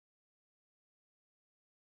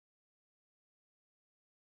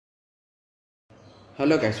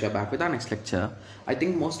Hello guys, we are back with our next lecture. I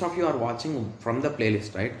think most of you are watching from the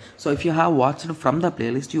playlist, right? So if you have watched from the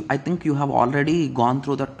playlist, I think you have already gone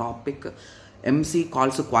through the topic MC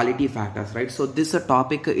calls quality factors, right? So this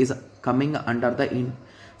topic is coming under the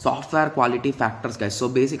software quality factors, guys. So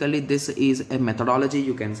basically this is a methodology,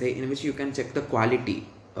 you can say, in which you can check the quality.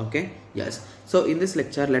 Okay, yes. So in this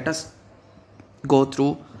lecture, let us go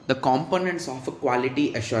through the components of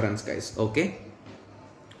quality assurance, guys. Okay,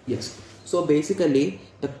 yes. So basically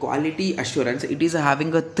the quality assurance, it is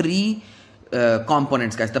having a three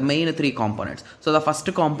components, guys, the main three components. So the first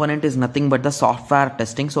component is nothing but the software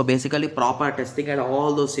testing. So basically proper testing and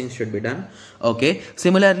all those things should be done. Okay,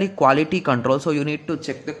 similarly quality control, so you need to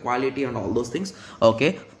check the quality and all those things.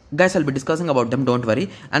 Okay guys, I'll be discussing about them, don't worry.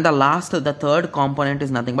 And the third component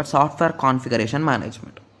is nothing but software configuration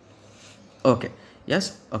management. Okay,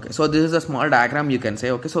 yes. Okay, so this is a small diagram, you can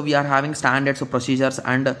say. Okay, so we are having standards, so procedures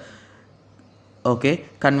and okay,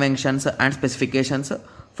 conventions and specifications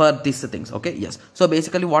for these things. Okay, yes. So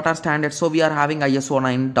basically what are standards? So we are having ISO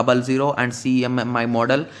 900 and CMMI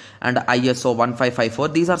model and ISO 1554.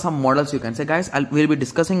 These are some models, you can say, guys. We'll be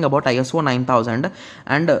discussing about ISO 9000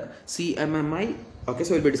 and CMMI. Okay,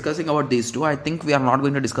 so we'll be discussing about these two. I think we are not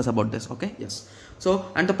going to discuss about this. Okay, yes.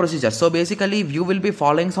 So and the procedure, so basically you will be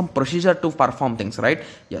following some procedure to perform things, right?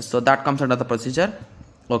 Yes, so that comes under the procedure.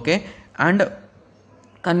 Okay, and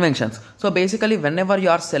conventions, so basically whenever you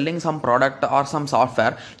are selling some product or some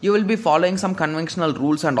software, you will be following some conventional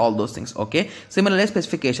rules and all those things. Okay, similarly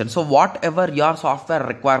specification, so whatever your software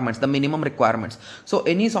requirements, the minimum requirements, so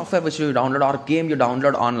any software which you download or game you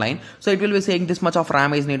download online, so it will be saying this much of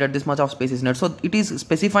RAM is needed, this much of space is needed, so it is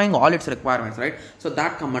specifying all its requirements, right? So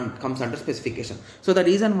that comes under specification. So the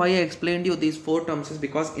reason why I explained you these four terms is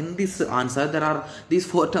because in this answer these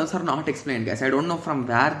four terms are not explained, guys. I don't know from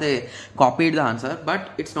where they copied the answer, but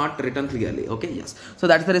it's not written clearly. Okay, yes. So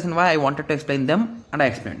that's the reason why I wanted to explain them and I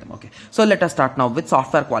explained them. Okay, so let us start now with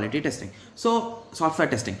software quality testing. So software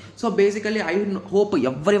testing, so basically I hope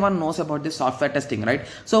everyone knows about this software testing, right?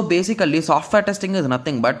 So basically software testing is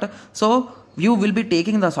nothing but, so you will be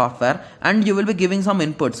taking the software and you will be giving some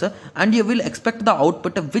inputs and you will expect the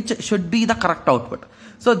output which should be the correct output.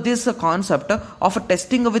 So this concept of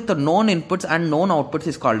testing with known inputs and known outputs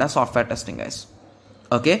is called as software testing, guys.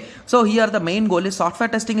 Okay, so here the main goal is software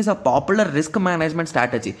testing is a popular risk management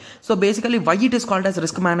strategy. So basically why it is called as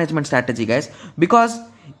risk management strategy, guys? Because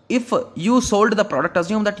if you sold the product,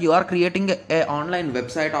 assume that you are creating a online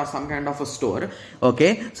website or some kind of a store,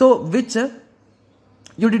 okay, so which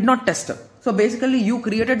you did not test. So basically you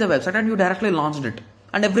created the website and you directly launched it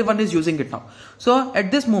and everyone is using it now. So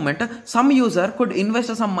at this moment, some user could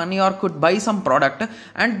invest some money or could buy some product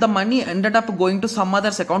and the money ended up going to some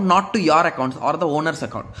other's account, not to your account or the owner's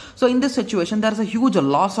account. So in this situation, there is a huge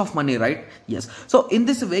loss of money, right? Yes. So in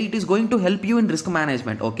this way, it is going to help you in risk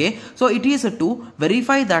management. Okay. So it is to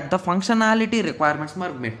verify that the functionality requirements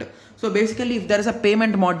are met. So basically if there is a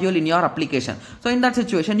payment module in your application, so in that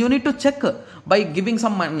situation, you need to check by giving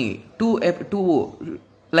some money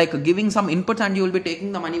like giving some inputs and you will be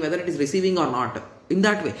taking the money whether it is receiving or not. In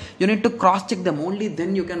that way, you need to cross check them, only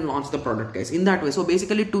then you can launch the product, guys. In that way, so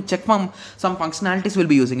basically to check from some functionalities will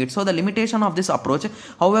be using it. So the limitation of this approach,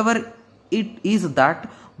 however, it is that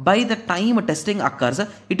by the time testing occurs,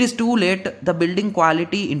 it is too late the building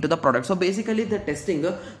quality into the product. So basically the testing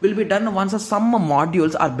will be done once some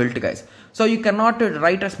modules are built, guys. So you cannot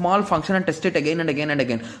write a small function and test it again and again and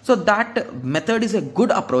again. So that method is a good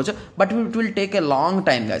approach, but it will take a long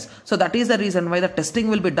time, guys. So that is the reason why the testing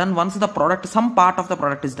will be done once the product, some part of the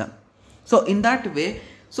product is done. So in that way,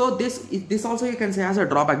 so this also you can say as a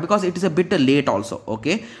drawback because it is a bit late also.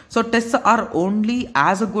 Okay, so tests are only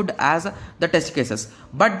as good as the test cases,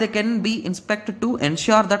 but they can be inspected to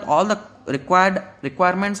ensure that all the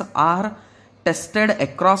requirements are tested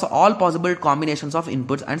across all possible combinations of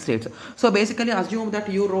inputs and states. So basically assume that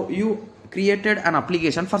you created an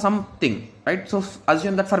application for something, right? So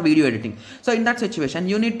assume that for video editing. So in that situation,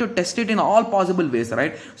 you need to test it in all possible ways,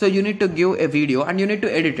 right? So you need to give a video and you need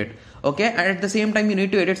to edit it. Okay, and at the same time you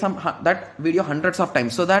need to edit that video hundreds of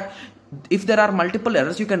times, so that if there are multiple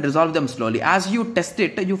errors, you can resolve them slowly. As you test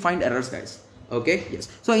it, you find errors, guys. Okay, yes.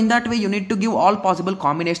 So in that way, you need to give all possible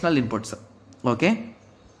combinational inputs. Okay.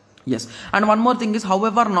 Yes, and one more thing is,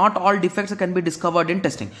 however, not all defects can be discovered in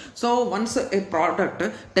testing. So once a product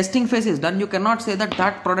testing phase is done, you cannot say that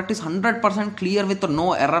that product is 100% clear with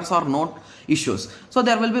no errors or no issues. So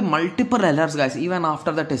there will be multiple errors, guys, even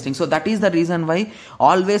after the testing. So that is the reason why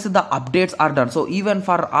always the updates are done. So even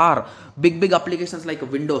for our big applications like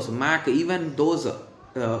Windows, Mac, even those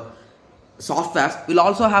softwares will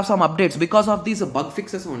also have some updates because of these bug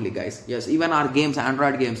fixes only, guys. Yes, even our games,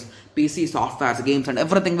 Android games, PC softwares, games, and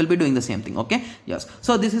everything will be doing the same thing. Okay, yes.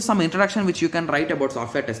 So this is some introduction which you can write about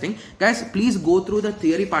software testing, guys. Please go through the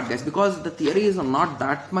theory part, guys, because the theory is not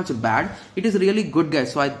that much bad. It is really good,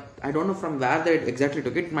 guys. So I don't know from where they exactly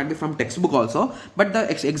took it. It might be from textbook also, but the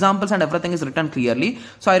examples and everything is written clearly.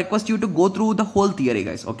 So I request you to go through the whole theory,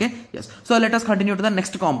 guys. Okay, yes. So let us continue to the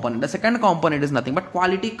next component. The second component is nothing but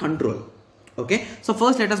quality control. Okay, so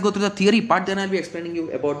first let us go through the theory part, then I'll be explaining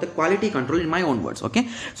you about the quality control in my own words. Okay,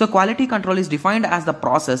 so quality control is defined as the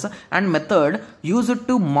process and method used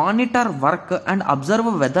to monitor work and observe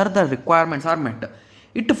whether the requirements are met.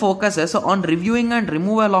 It focuses on reviewing and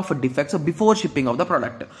removal of defects before shipping of the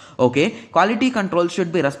product. Okay, quality control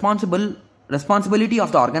should be responsibility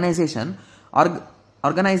of the organizational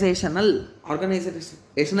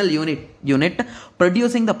unit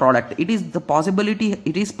producing the product. It is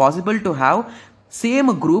possible to have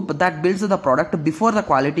same group that builds the product before the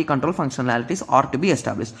quality control functionalities are to be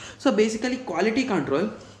established. So basically quality control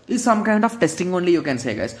is some kind of testing only, you can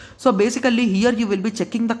say, guys. So basically here you will be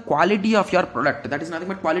checking the quality of your product, that is nothing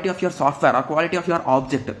but quality of your software or quality of your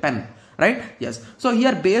object, pen, right? Yes. So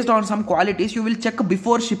here based on some qualities you will check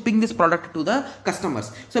before shipping this product to the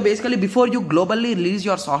customers. So basically before you globally release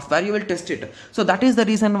your software you will test it. So that is the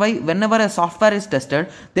reason why whenever a software is tested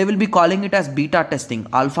they will be calling it as beta testing,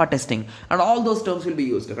 alpha testing, and all those terms will be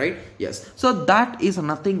used, right? Yes. So that is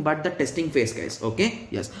nothing but the testing phase, guys. Okay,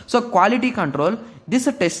 yes. So quality control, this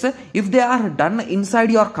test, if they are done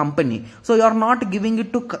inside your company, so you are not giving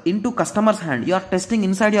it into customers hand, you are testing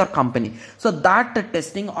inside your company. So that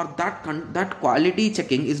testing or that quality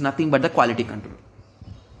checking is nothing but the quality control.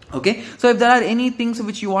 Okay, so if there are any things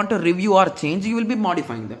which you want to review or change, you will be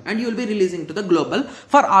modifying them and you will be releasing to the global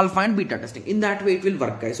for alpha and beta testing. In that way it will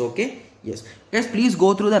work, guys. Okay, yes, guys, please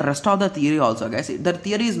go through the rest of the theory also, guys. The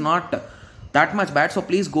theory is not that much bad, so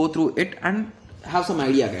please go through it and have some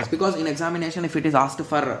idea, guys, because in examination if it is asked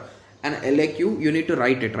for an LAQ you need to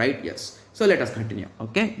write it, right? Yes. So let us continue.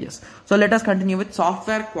 Okay, yes. So let us continue with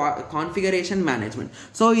software configuration management.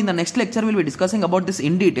 So in the next lecture we'll be discussing about this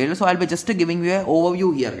in detail, so I'll be just giving you an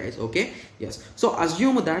overview here, guys. Okay, yes. So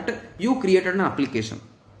assume that you created an application.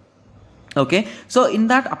 Okay, so in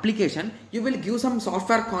that application you will give some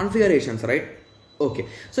software configurations, right? Okay,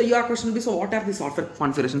 so your question will be, so what are the software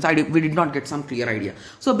configurations? We did not get some clear idea.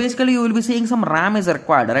 So basically you will be saying some RAM is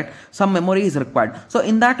required, right? Some memory is required. So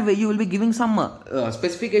in that way you will be giving some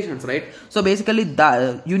specifications, right? So basically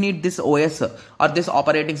you need this OS or this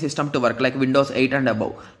operating system to work, like Windows 8 and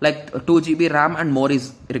above, like 2 GB RAM and more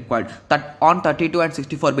is required. That on 32 and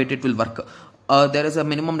 64 bit it will work. There is a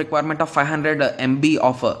minimum requirement of 500 MB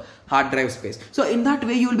of hard drive space. So in that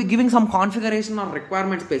way you will be giving some configuration or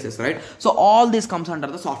requirement spaces, right? So all this comes under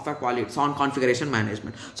the software quality, on configuration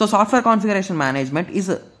management. So software configuration management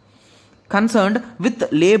is concerned with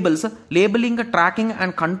labeling, tracking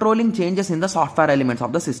and controlling changes in the software elements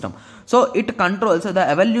of the system. So it controls the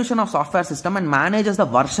evolution of software system and manages the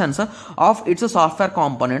versions of its software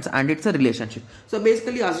components and its relationship. So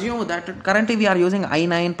basically assume that currently we are using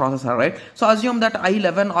i9 processor, right? So assume that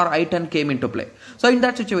i11 or i10 came into play. So in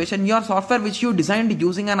that situation your software which you designed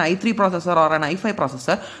using an i3 processor or an i5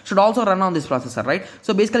 processor should also run on this processor, right?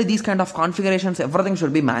 So basically these kind of configurations, everything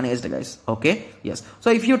should be managed, guys. Okay, yes. So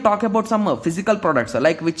if you talk about some physical products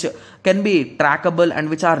like which can be trackable and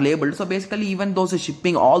which are labeled, so basically even those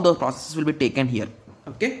shipping, all those processes will be taken here.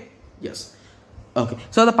 Okay, yes. Okay,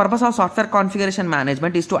 so the purpose of software configuration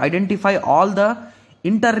management is to identify all the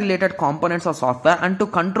interrelated components of software and to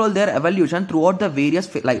control their evolution throughout the various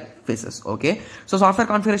phases. Okay, so software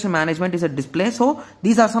configuration management is a display. So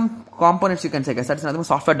these are some components, you can say, guys. That's nothing but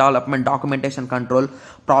software development, documentation control,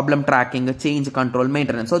 problem tracking, change control,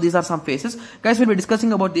 maintenance. So these are some phases, guys. We'll be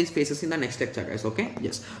discussing about these phases in the next lecture, guys. Okay,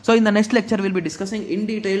 yes. So in the next lecture we'll be discussing in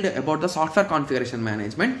detail about the software configuration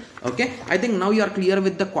management. Okay, I think now you are clear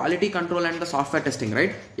with the quality control and the software testing,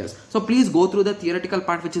 right? Yes. So please go through the theoretical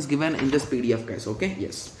part which is given in this PDF, guys. Okay,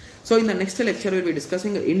 yes. So in the next lecture we'll be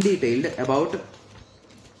discussing in detail about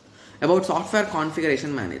software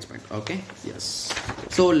configuration management. Okay, yes.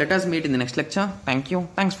 So let us meet in the next lecture. Thank you.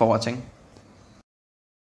 Thanks for watching.